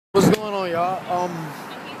What's going on, y'all?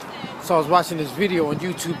 So I was watching this video on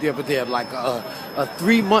YouTube the other day of like a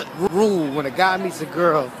 3-month rule. When a guy meets a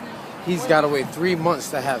girl, he's got to wait 3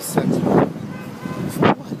 months to have sex with her.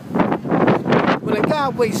 For what? When a guy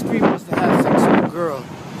waits 3 months to have sex with a girl,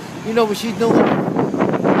 you know what she's doing?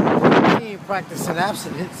 She ain't practicing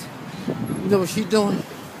abstinence. You know what she's doing?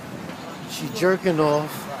 She's jerking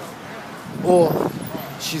off, or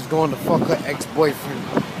she's going to fuck her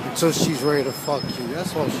ex-boyfriend until she's ready to fuck you.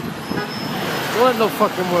 That's all she does. Don't let no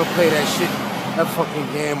fucking woman play that shit, that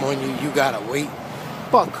fucking game on you. You gotta wait.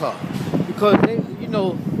 Fuck her. Because,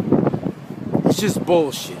 it's just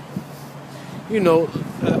bullshit.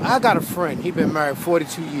 I got a friend. He been married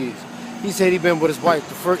 42 years. He said he been with his wife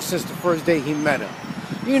since the first day he met her.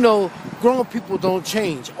 Grown people don't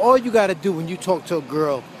change. All you gotta do when you talk to a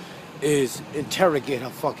girl is interrogate her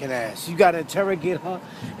fucking ass. You gotta interrogate her,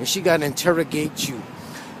 and she gotta interrogate you.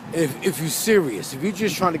 If you're serious, if you're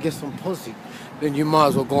just trying to get some pussy, then you might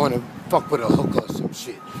as well go on and fuck with a hooker or some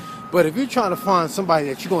shit. But if you're trying to find somebody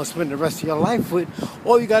that you're gonna spend the rest of your life with,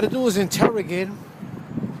 all you gotta do is interrogate them.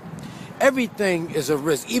 Everything is a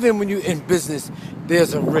risk. Even when you're in business,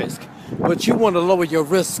 there's a risk. But you want to lower your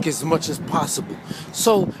risk as much as possible.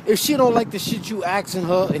 So if she don't like the shit you asking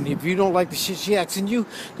her, and if you don't like the shit she asking you,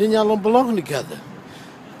 then y'all don't belong together.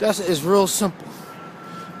 It's real simple.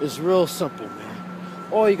 It's real simple, man.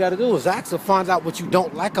 All you gotta do is ask her, find out what you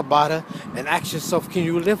don't like about her, and ask yourself, can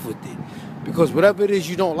you live with it? Because whatever it is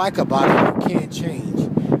you don't like about her, you can't change.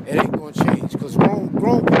 It ain't gonna change. Because grown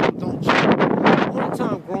people don't change. The only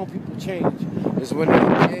time grown people change is when they're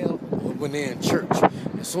in jail or when they're in church.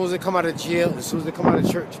 As soon as they come out of jail, as soon as they come out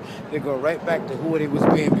of church, they go right back to who they was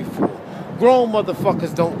being before. Grown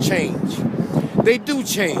motherfuckers don't change. They do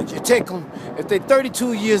change. It take them, if they're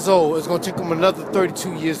 32 years old, it's going to take them another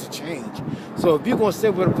 32 years to change. So if you're going to stay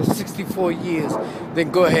with them for 64 years,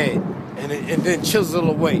 then go ahead and then chisel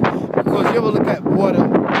away. Because you ever look at water,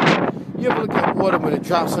 when it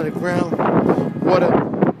drops on the ground, water,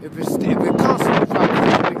 if it constantly drops,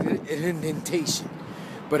 it makes an indentation.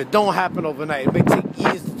 But it don't happen overnight. It may take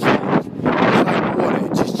years to change. It's like water.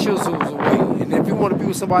 It just chisels away. And if you want to be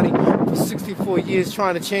with somebody for 64 years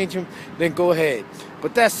trying to change them, then go ahead.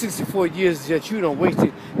 But that's 64 years that you don't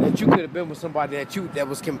wasted, that you could have been with somebody that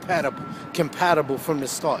was compatible from the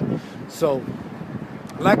start. So,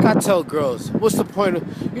 like I tell girls, what's the point of,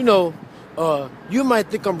 you might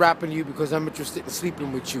think I'm rapping you because I'm interested in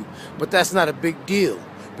sleeping with you, but that's not a big deal.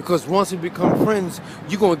 Because once we become friends,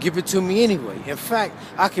 you're going to give it to me anyway. In fact,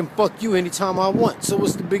 I can fuck you anytime I want. So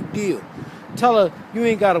what's the big deal? Tell her, you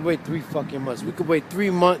ain't got to wait 3 fucking months. We could wait 3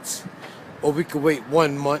 months, or we could wait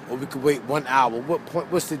 1 month, or we could wait 1 hour.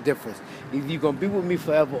 What's the difference? Either you're going to be with me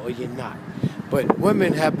forever or you're not. But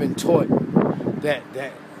women have been taught that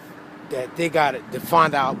they got to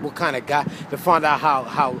find out what kind of guy, to find out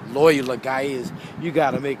how loyal a guy is, you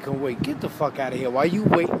got to make him wait. Get the fuck out of here. While you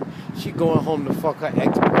waiting, she going home to fuck her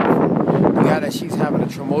ex-boyfriend, the guy that she's having a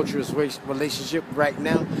tumultuous relationship right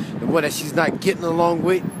now, the one that she's not getting along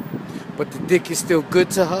with, but the dick is still good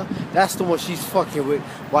to her. That's the one she's fucking with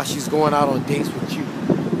while she's going out on dates with you.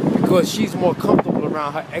 Because she's more comfortable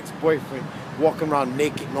around her ex-boyfriend, walking around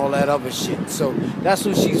naked and all that other shit. So that's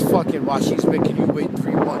who she's fucking while she's making you wait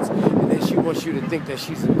 3 months. And then she wants you to think that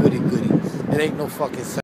she's a goody-goody. It ain't no fucking sense.